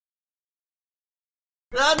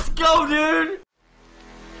Let's go, dude!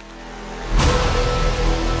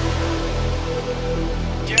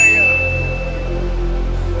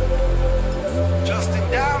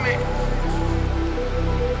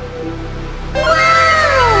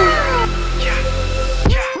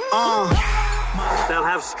 They'll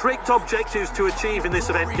have strict objectives to achieve in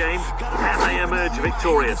this event game. Can they emerge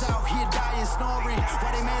victorious?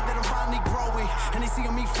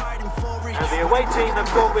 And the away team have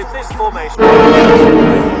gone with this formation.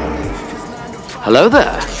 Hello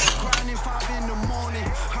there.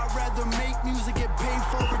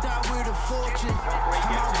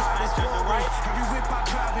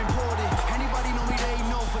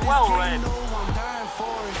 Well read.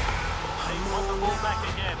 They want the ball back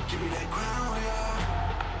again.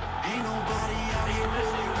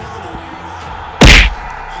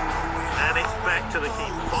 And it's back to the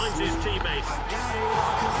keeper. Finds his teammates.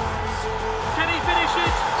 Can he finish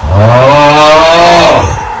it?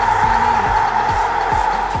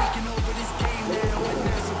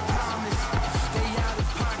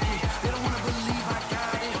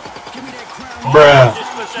 Bruh.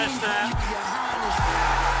 Dispossessed there.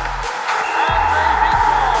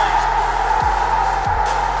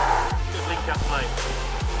 Good link-up play.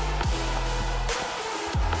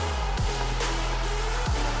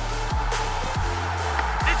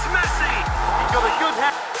 It's Messi! He got a good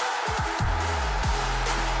head.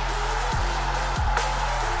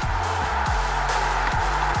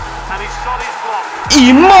 And his shot is blocked.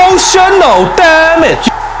 Emotional damage.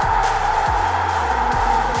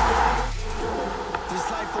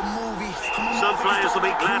 Some players will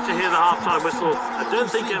be glad to hear the half-time whistle. I don't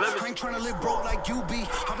think I've ever... Trying to live broke like you be.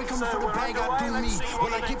 I've been coming for the bag, I do me.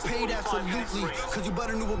 Will I get paid? Absolutely. Cause you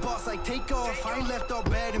better knew a boss like take off. I ain't left all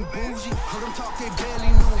bad and bougie. Heard them talk, they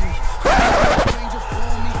barely knew me. Stranger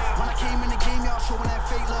for me. When I came in the game, y'all showing that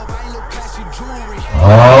fake love. I ain't look past your jewelry.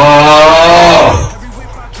 Every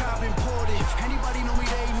whip I drive imported. Anybody know me,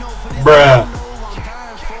 they know for this. Bruh.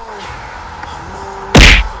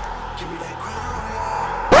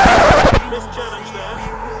 Missed challenge there.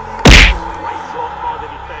 Great block by the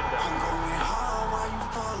defender.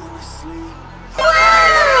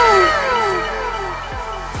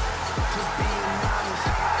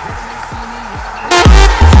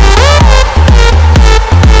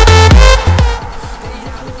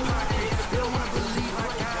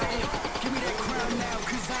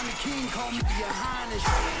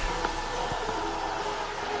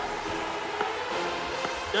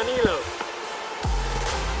 Danilo.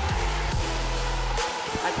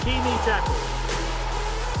 Hakimi tackle.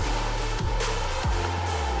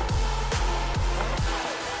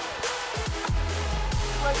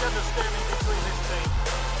 Great understanding between this team.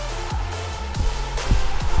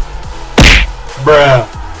 Bruh.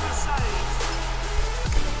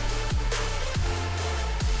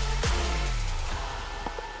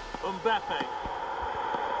 Mbappe.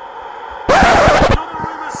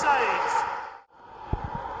 Donnarumma saves.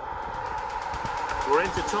 We're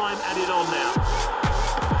into time added on now.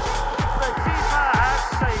 The keeper has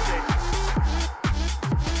saved it.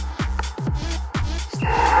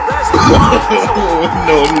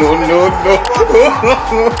 No.